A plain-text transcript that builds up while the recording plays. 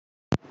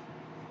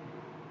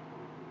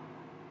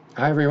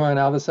Hi everyone,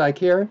 Alva Psych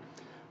here.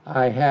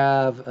 I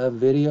have a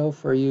video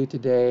for you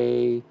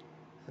today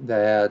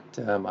that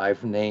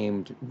I've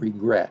named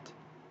Regret,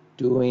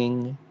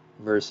 Doing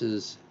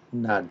versus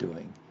Not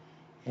Doing.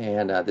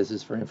 And this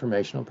is for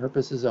informational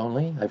purposes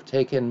only. I've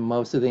taken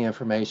most of the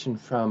information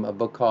from a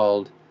book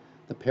called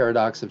The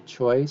Paradox of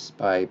Choice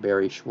by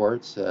Barry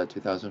Schwartz,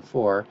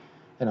 2004,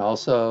 and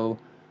also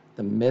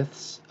The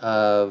Myths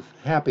of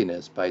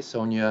Happiness by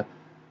Sonia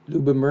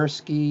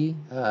Lyubomirsky,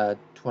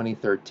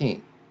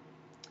 2013.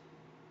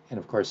 And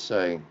of course,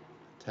 I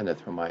tend to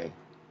throw my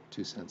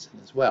 2 cents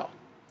in as well.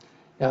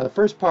 Now, the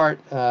first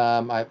part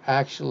I've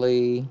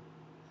actually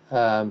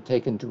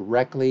taken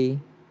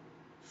directly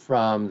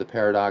from the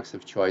paradox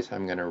of choice.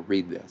 I'm going to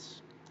read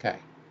this. Okay,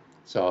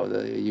 so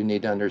you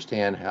need to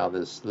understand how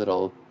this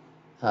little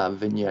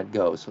vignette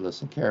goes, so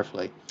listen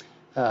carefully.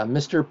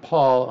 Mr.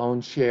 Paul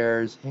owned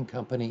shares in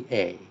Company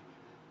A.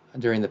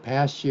 During the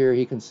past year,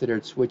 he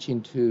considered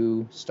switching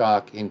to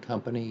stock in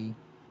Company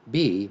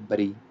B, but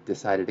he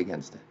decided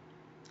against it.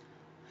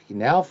 He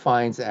now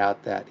finds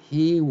out that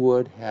he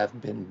would have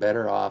been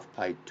better off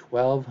by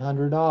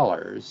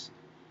 $1,200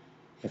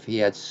 if he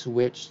had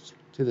switched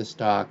to the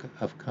stock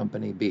of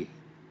Company B.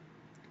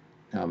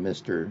 Now,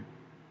 Mr.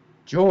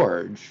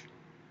 George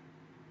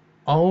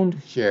owned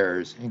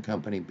shares in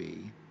Company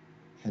B,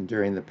 and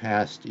during the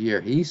past year,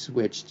 he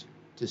switched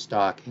to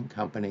stock in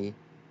Company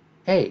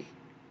A.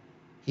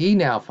 He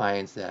now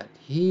finds that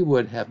he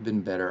would have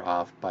been better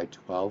off by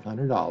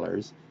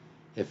 $1,200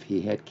 if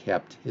he had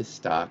kept his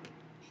stock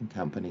in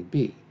Company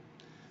B.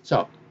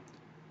 So,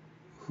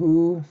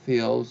 who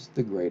feels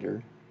the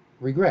greater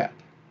regret?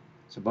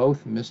 So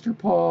both Mr.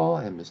 Paul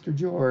and Mr.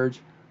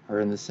 George are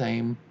in the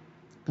same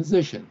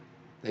position.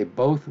 They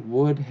both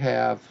would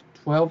have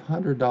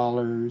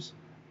 $1,200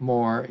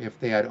 more if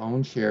they had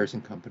owned shares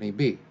in Company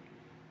B.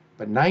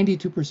 But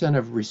 92%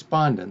 of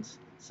respondents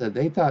said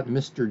they thought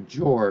Mr.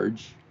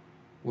 George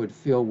would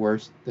feel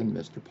worse than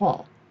Mr.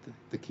 Paul.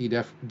 The key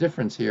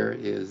difference here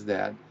is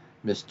that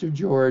Mr.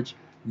 George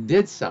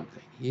did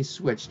something. He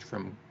switched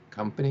from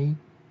Company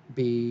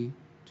B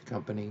to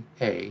Company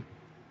A,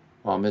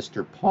 while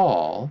Mr.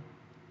 Paul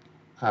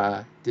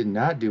did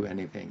not do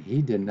anything.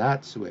 He did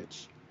not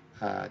switch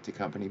to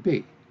Company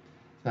B.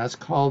 That's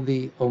called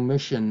the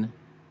omission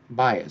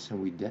bias,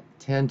 and we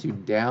tend to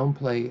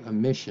downplay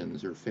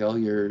omissions or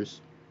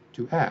failures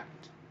to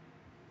act.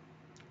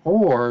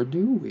 Or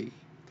do we?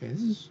 Okay,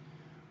 this is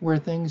where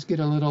things get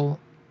a little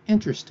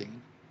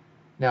interesting.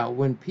 Now,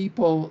 when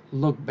people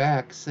look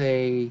back,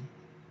 say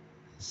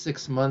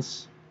 6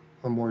 months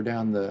or more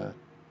down the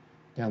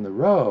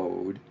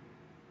road,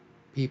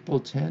 people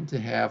tend to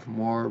have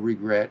more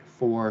regret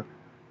for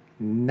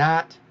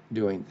not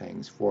doing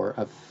things, for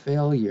a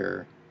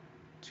failure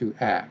to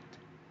act.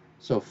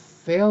 So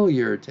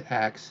failure to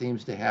act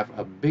seems to have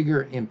a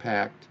bigger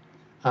impact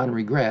on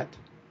regret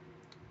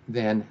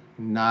than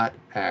not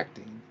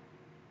acting.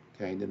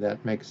 Okay, did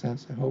that make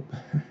sense? I hope.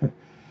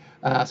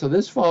 So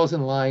this falls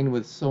in line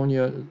with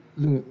Sonia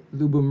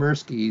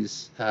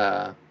Lyubomirsky's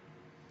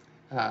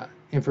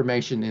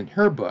information in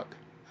her book,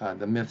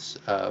 The Myths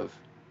of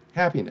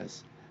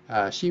Happiness.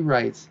 She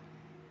writes,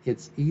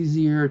 it's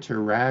easier to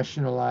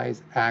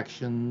rationalize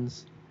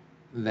actions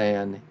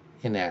than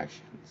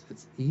inactions.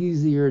 It's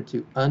easier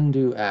to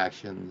undo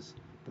actions,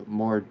 but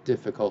more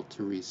difficult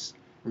to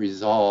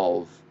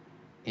resolve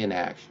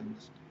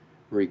inactions.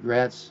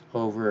 Regrets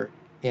over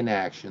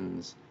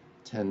inactions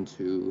tend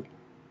to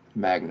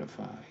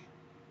magnify.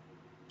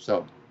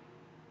 So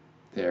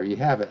there you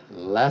have it.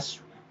 Less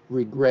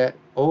regret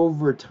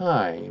over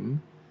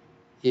time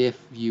if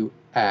you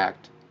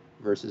act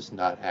versus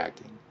not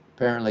acting.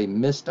 Apparently,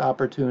 missed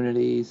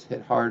opportunities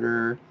hit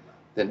harder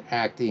than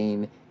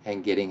acting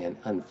and getting an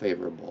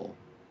unfavorable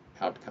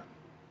outcome.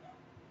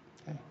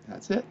 Okay,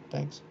 that's it.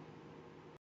 Thanks.